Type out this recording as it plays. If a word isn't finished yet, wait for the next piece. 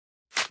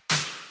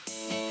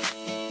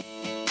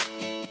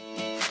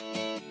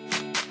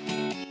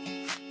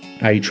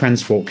a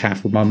transport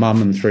caff with my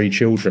mum and 3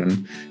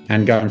 children,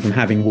 and going from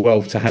having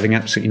wealth to having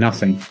absolutely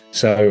nothing.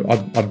 So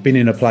I've been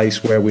in a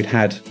place where we'd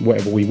had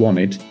whatever we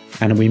wanted,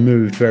 and we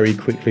moved very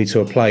quickly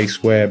to a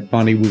place where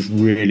money was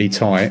really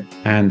tight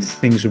and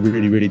things were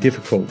really, really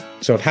difficult.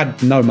 So I've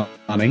had no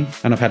money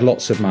and I've had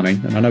lots of money,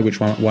 and I know which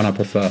one I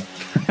prefer.